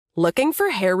Looking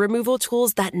for hair removal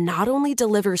tools that not only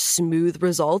deliver smooth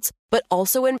results, but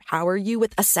also empower you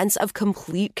with a sense of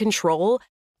complete control?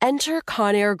 Enter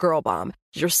Conair Girl Bomb,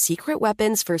 your secret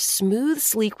weapons for smooth,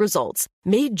 sleek results,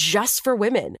 made just for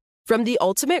women. From the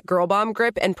ultimate Girl Bomb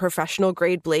grip and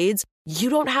professional-grade blades, you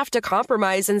don't have to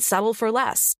compromise and settle for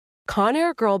less.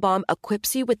 Conair Girl Bomb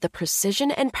equips you with the precision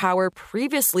and power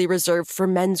previously reserved for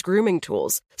men's grooming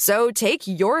tools. So take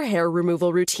your hair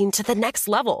removal routine to the next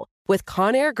level with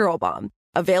Conair Girl Bomb.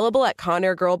 Available at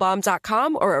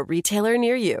ConairGirlBomb.com or a retailer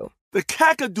near you. The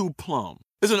Kakadu plum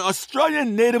is an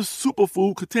Australian native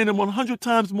superfood containing 100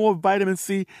 times more vitamin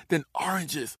C than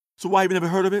oranges. So why have you never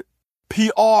heard of it?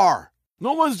 PR.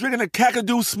 No one's drinking a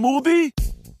Kakadu smoothie?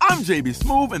 I'm JB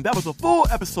Smoove, and that was a full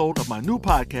episode of my new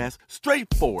podcast,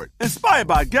 Straightforward, inspired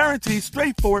by guaranteed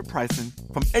straightforward pricing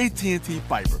from AT&T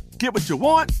Fiber. Get what you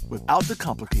want without the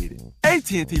complicated.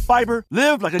 AT&T Fiber,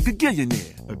 live like a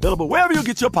gigillionaire. Available wherever you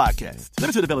get your podcasts.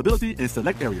 Limited availability in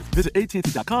select areas. Visit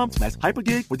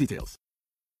AT&T.com/hypergig for details.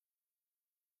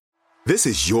 This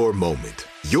is your moment,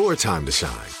 your time to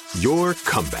shine, your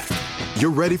comeback.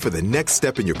 You're ready for the next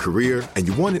step in your career, and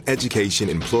you want an education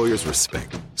employers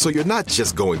respect. So you're not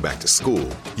just going back to school,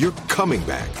 you're coming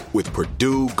back with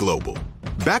Purdue Global.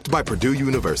 Backed by Purdue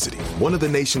University, one of the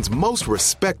nation's most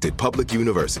respected public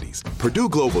universities, Purdue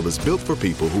Global is built for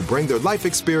people who bring their life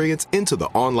experience into the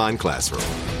online classroom.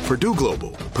 Purdue Global,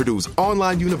 Purdue's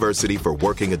online university for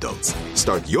working adults.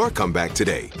 Start your comeback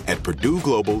today at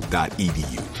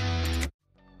purdueglobal.edu.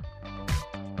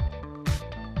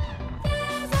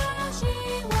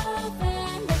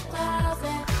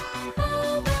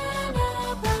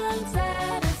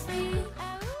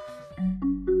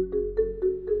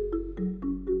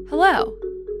 Hello.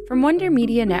 From Wonder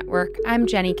Media Network, I'm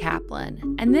Jenny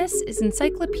Kaplan, and this is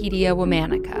Encyclopedia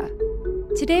Womanica.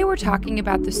 Today we're talking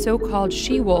about the so-called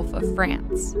she-wolf of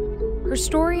France. Her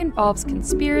story involves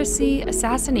conspiracy,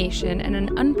 assassination, and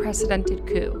an unprecedented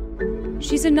coup.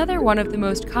 She's another one of the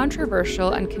most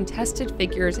controversial and contested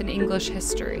figures in English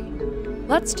history.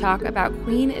 Let's talk about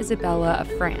Queen Isabella of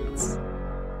France.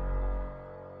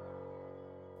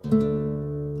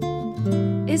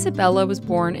 Isabella was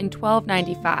born in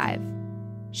 1295.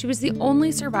 She was the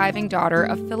only surviving daughter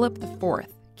of Philip IV,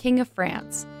 King of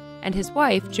France, and his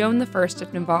wife, Joan I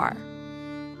of Navarre.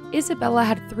 Isabella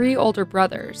had 3 older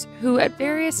brothers, who at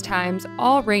various times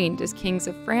all reigned as kings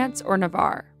of France or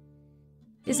Navarre.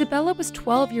 Isabella was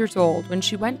 12 years old when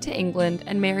she went to England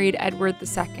and married Edward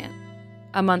II.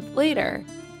 A month later,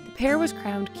 the pair was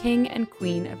crowned King and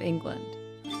Queen of England.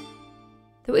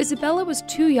 Though Isabella was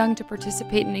too young to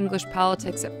participate in English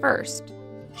politics at first,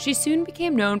 she soon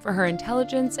became known for her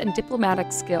intelligence and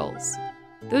diplomatic skills.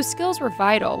 Those skills were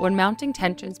vital when mounting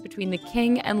tensions between the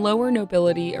king and lower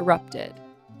nobility erupted.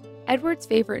 Edward's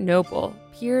favorite noble,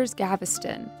 Piers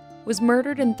Gaveston, was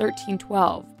murdered in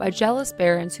 1312 by jealous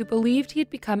barons who believed he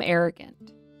had become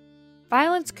arrogant.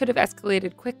 Violence could have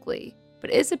escalated quickly,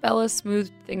 but Isabella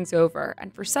smoothed things over,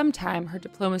 and for some time her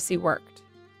diplomacy worked.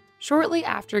 Shortly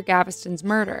after Gaveston's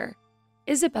murder,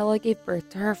 Isabella gave birth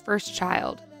to her first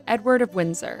child, Edward of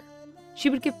Windsor. She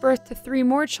would give birth to 3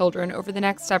 more children over the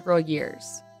next several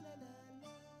years.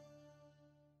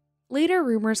 Later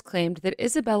rumors claimed that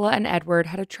Isabella and Edward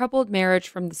had a troubled marriage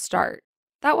from the start.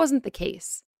 That wasn't the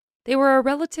case. They were a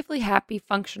relatively happy,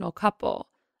 functional couple,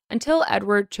 until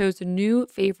Edward chose a new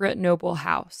favorite noble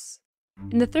house.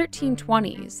 In the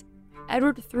 1320s,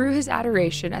 Edward threw his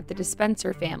adoration at the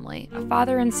Despencer family, a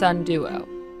father and son duo.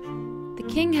 The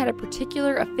king had a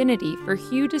particular affinity for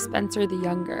Hugh Despencer the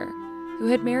Younger, who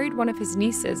had married one of his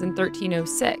nieces in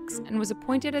 1306 and was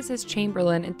appointed as his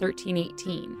chamberlain in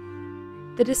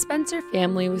 1318. The Despencer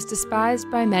family was despised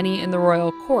by many in the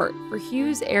royal court for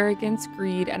Hugh's arrogance,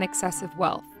 greed, and excessive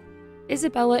wealth.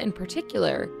 Isabella, in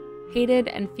particular, hated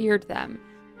and feared them,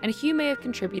 and Hugh may have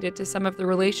contributed to some of the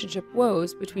relationship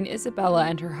woes between Isabella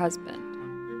and her husband.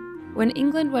 When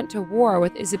England went to war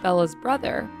with Isabella's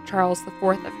brother, Charles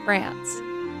IV of France,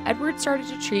 Edward started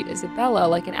to treat Isabella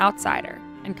like an outsider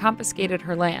and confiscated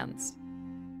her lands.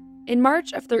 In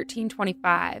March of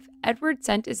 1325, Edward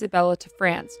sent Isabella to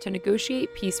France to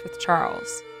negotiate peace with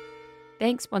Charles.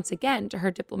 Thanks once again to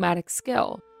her diplomatic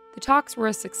skill, the talks were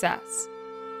a success.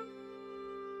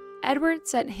 Edward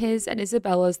sent his and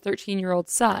Isabella's 13-year-old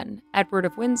son, Edward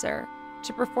of Windsor,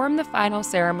 to perform the final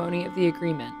ceremony of the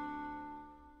agreement.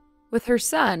 With her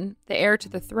son, the heir to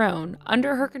the throne,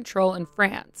 under her control in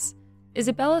France,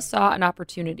 Isabella saw an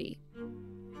opportunity.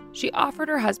 She offered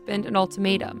her husband an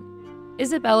ultimatum.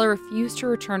 Isabella refused to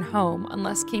return home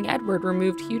unless King Edward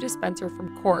removed Hugh Despencer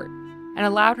from court and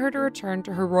allowed her to return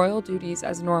to her royal duties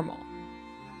as normal.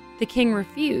 The king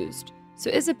refused, so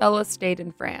Isabella stayed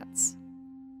in France.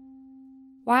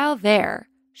 While there,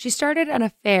 she started an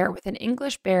affair with an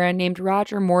English baron named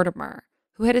Roger Mortimer,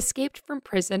 who had escaped from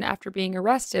prison after being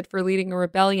arrested for leading a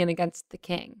rebellion against the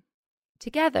king.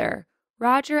 Together,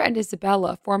 Roger and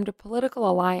Isabella formed a political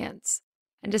alliance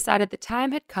and decided the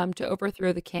time had come to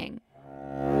overthrow the king.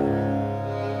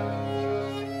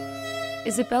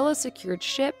 Isabella secured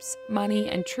ships, money,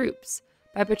 and troops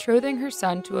by betrothing her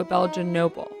son to a Belgian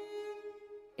noble.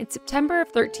 In September of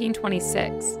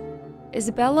 1326,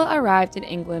 Isabella arrived in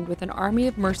England with an army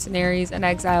of mercenaries and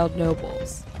exiled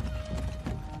nobles.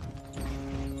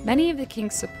 Many of the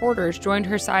king's supporters joined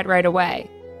her side right away,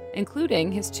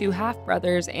 including his two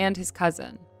half-brothers and his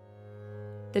cousin.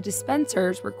 The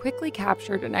Despensers were quickly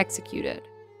captured and executed.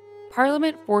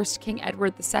 Parliament forced King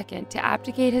Edward II to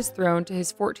abdicate his throne to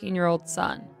his 14-year-old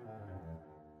son.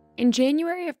 In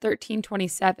January of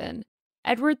 1327,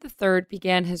 Edward III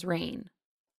began his reign.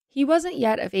 He wasn't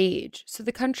yet of age, so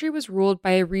the country was ruled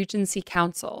by a regency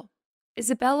council.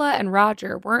 Isabella and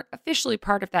Roger weren't officially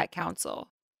part of that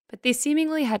council, but they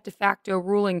seemingly had de facto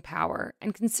ruling power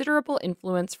and considerable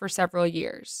influence for several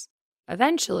years.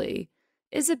 Eventually,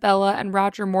 Isabella and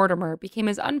Roger Mortimer became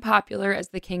as unpopular as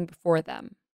the king before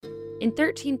them. In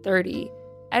 1330,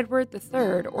 Edward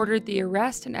III ordered the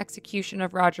arrest and execution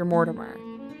of Roger Mortimer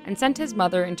and sent his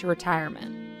mother into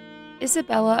retirement.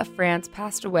 Isabella of France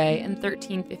passed away in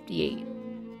 1358.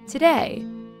 Today,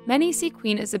 many see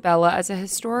Queen Isabella as a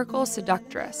historical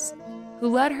seductress who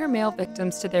led her male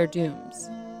victims to their dooms.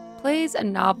 Plays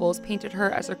and novels painted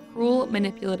her as a cruel,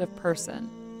 manipulative person.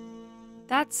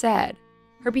 That said,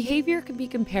 her behavior can be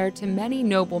compared to many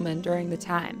noblemen during the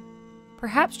time.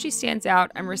 Perhaps she stands out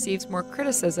and receives more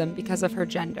criticism because of her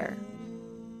gender.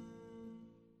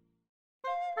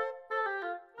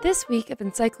 This week of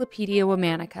Encyclopedia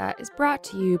Womannica is brought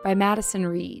to you by Madison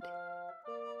Reed.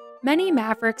 Many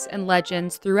mavericks and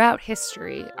legends throughout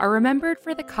history are remembered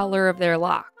for the color of their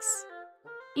locks.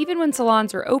 Even when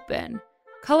salons are open,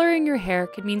 coloring your hair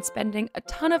could mean spending a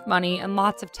ton of money and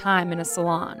lots of time in a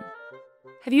salon.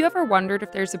 Have you ever wondered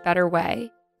if there's a better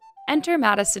way? Enter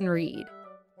Madison Reed.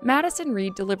 Madison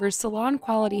Reed delivers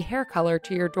salon-quality hair color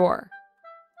to your door.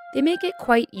 They make it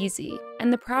quite easy,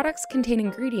 and the products contain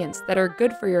ingredients that are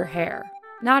good for your hair,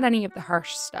 not any of the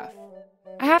harsh stuff.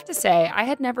 I have to say, I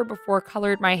had never before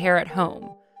colored my hair at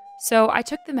home, so I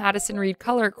took the Madison Reed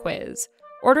color quiz,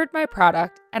 ordered my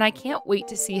product, and I can't wait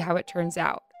to see how it turns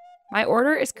out. My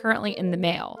order is currently in the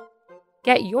mail.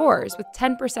 Get yours with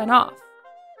 10% off.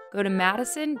 Go to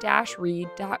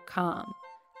madison-reed.com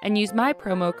and use my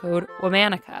promo code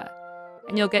WOMANICA,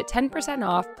 and you'll get 10%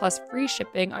 off plus free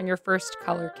shipping on your first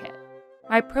color kit.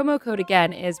 My promo code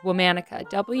again is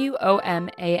WOMANICA,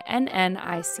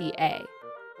 WOMANNICA.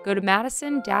 Go to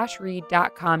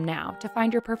madison-reed.com now to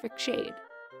find your perfect shade.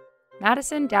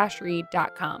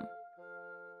 madison-reed.com.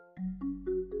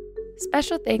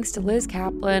 Special thanks to Liz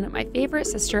Kaplan, my favorite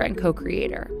sister and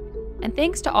co-creator. And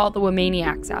thanks to all the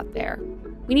Womaniacs out there.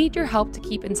 We need your help to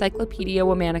keep Encyclopedia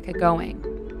Womannica going.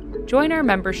 Join our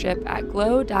membership at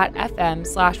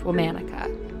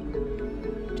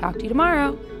glow.fm/Womannica. Talk to you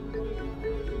tomorrow.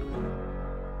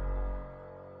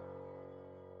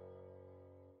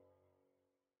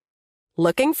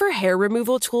 Looking for hair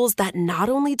removal tools that not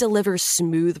only deliver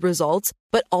smooth results,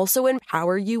 but also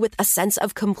empower you with a sense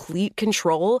of complete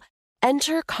control?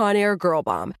 Enter Conair Girl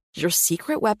Bomb, your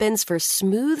secret weapons for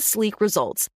smooth, sleek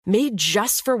results, made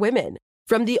just for women.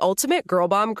 From the ultimate Girl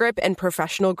Bomb grip and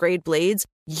professional-grade blades,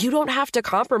 you don't have to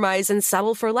compromise and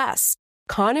settle for less.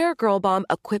 Conair Girl Bomb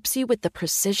equips you with the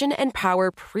precision and power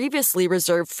previously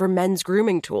reserved for men's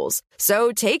grooming tools.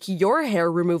 So take your hair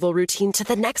removal routine to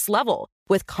the next level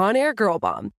with Conair Girl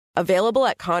Bomb. Available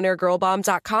at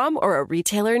ConairGirlBomb.com or a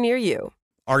retailer near you.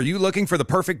 Are you looking for the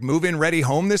perfect move-in ready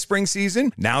home this spring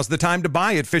season? Now's the time to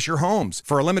buy at Fisher Homes.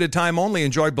 For a limited time only,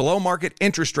 enjoy below-market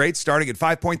interest rates starting at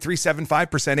 5.375%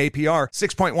 APR,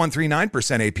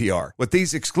 6.139% APR. With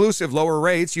these exclusive lower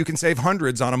rates, you can save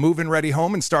hundreds on a move-in ready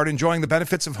home and start enjoying the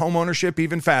benefits of home ownership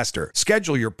even faster.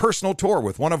 Schedule your personal tour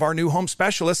with one of our new home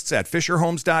specialists at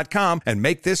FisherHomes.com and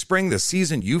make this spring the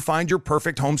season you find your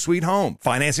perfect home sweet home.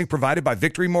 Financing provided by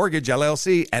Victory Mortgage,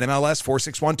 LLC, NMLS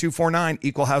 461249,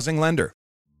 Equal Housing Lender.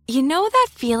 You know that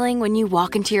feeling when you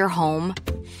walk into your home,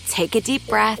 take a deep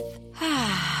breath,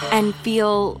 and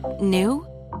feel new?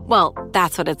 Well,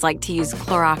 that's what it's like to use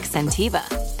Clorox Scentiva.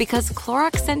 Because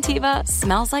Clorox Scentiva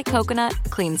smells like coconut,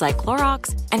 cleans like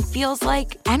Clorox, and feels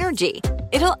like energy.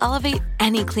 It'll elevate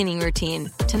any cleaning routine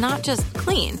to not just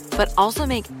clean, but also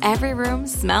make every room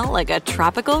smell like a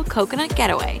tropical coconut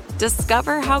getaway.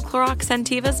 Discover how Clorox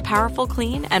Scentiva's powerful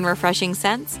clean and refreshing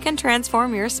scents can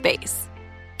transform your space.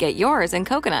 Get yours in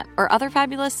coconut or other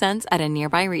fabulous scents at a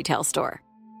nearby retail store.